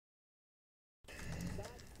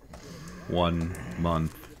1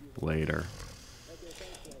 month later.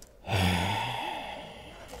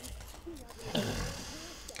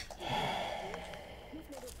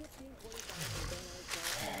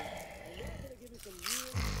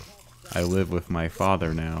 I live with my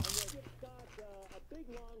father now.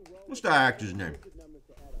 What's the actor's name?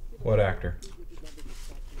 What actor?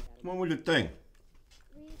 One with the thing.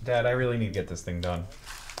 Dad, I really need to get this thing done.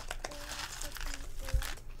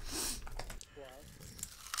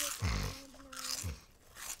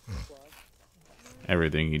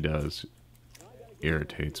 Everything he does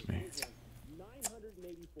irritates me.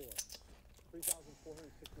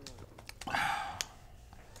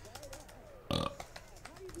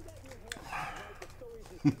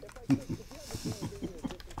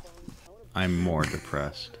 I'm more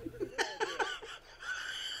depressed.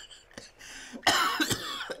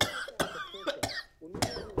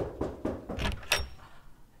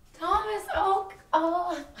 Thomas,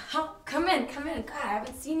 come in. God, I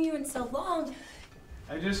haven't seen you in so long.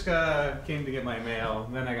 I just came to get my mail,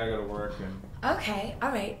 then I gotta go to work and... Okay,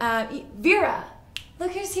 all right. Vera,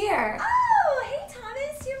 look who's here. Oh, hey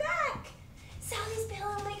Thomas, you're back. Sally's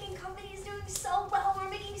pillow making company is doing so well. We're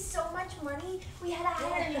making so much money. We had to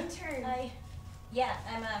hire an intern. Yeah,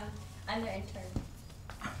 I'm their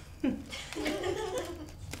intern.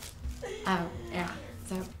 Oh, yeah.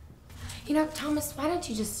 So, you know, Thomas, why don't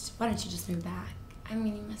you just move back? I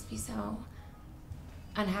mean, you must be so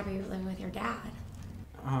unhappy living with your dad.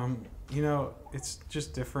 You know, it's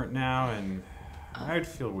just different now, and I'd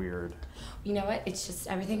feel weird. You know what? It's just,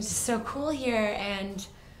 everything's just so cool here, and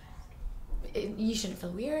you shouldn't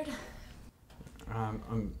feel weird.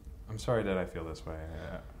 I'm sorry that I feel this way.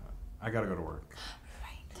 I gotta go to work.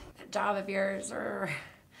 Right. That job of yours, or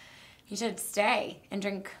you should stay and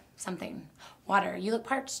drink something. Water. You look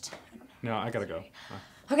parched. No, I gotta go.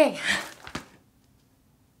 Okay.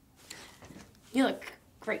 You look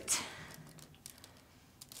great.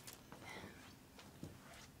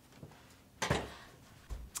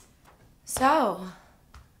 So,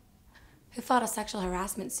 who filed a sexual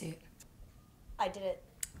harassment suit? I did it.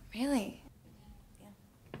 Really? Yeah.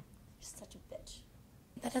 You're such a bitch.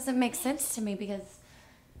 That doesn't make sense to me because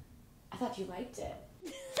I thought you liked it.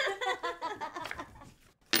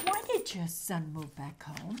 Why did your son move back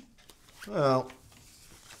home? Well,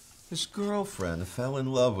 his girlfriend fell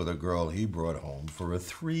in love with a girl he brought home for a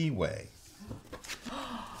three-way.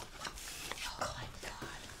 Oh, my God.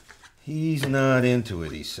 He's not into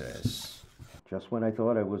it, he says. Just when I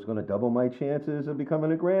thought I was going to double my chances of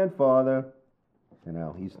becoming a grandfather. You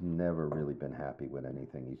know, he's never really been happy with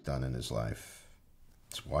anything he's done in his life.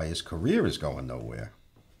 That's why his career is going nowhere.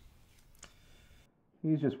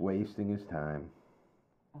 He's just wasting his time.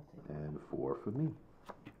 And 4 for me.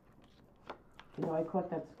 You know, I caught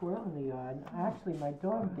that squirrel in the yard. Actually, my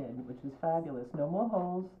dog did, which is fabulous. No more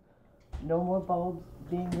holes, no more bulbs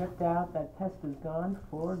being ripped out. That test is gone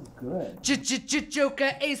for good.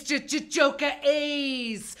 Joker ace, Joker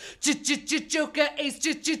ace. Joker ace,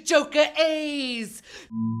 Joker ace.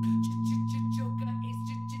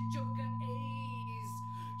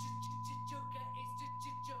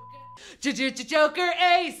 Joker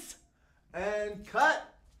ace. And cut.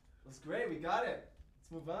 That's great. We got it.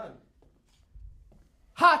 Let's move on.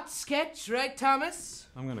 Hot sketch, right, Thomas?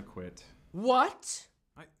 I'm gonna quit. What?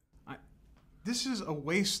 This is a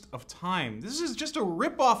waste of time. This is just a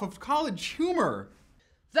ripoff of college humor.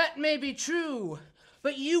 That may be true,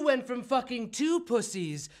 but you went from fucking 2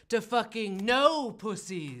 pussies to fucking no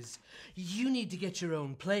pussies. You need to get your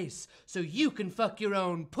own place so you can fuck your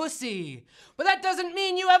own pussy. But that doesn't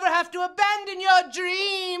mean you ever have to abandon your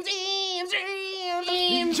dreams.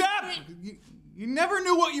 Jeff! You never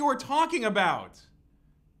knew what you were talking about.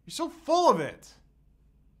 You're so full of it.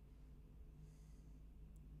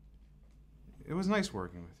 It was nice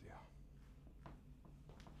working with you.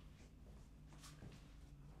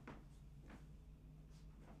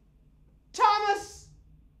 Thomas!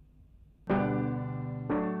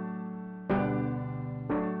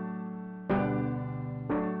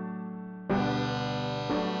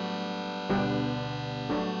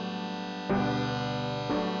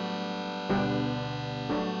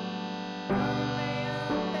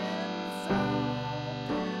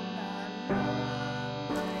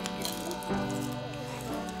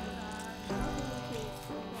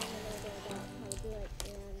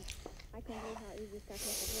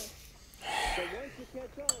 So once you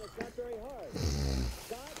catch on, it's not very hard.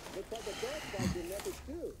 Scott, looks like a dog got your method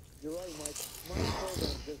too. You're right, Mike. My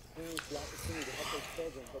program gives parents the opportunity to help their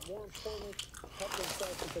children, but more importantly, help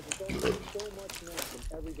themselves because it's only so much more in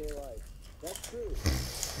everyday life. That's true.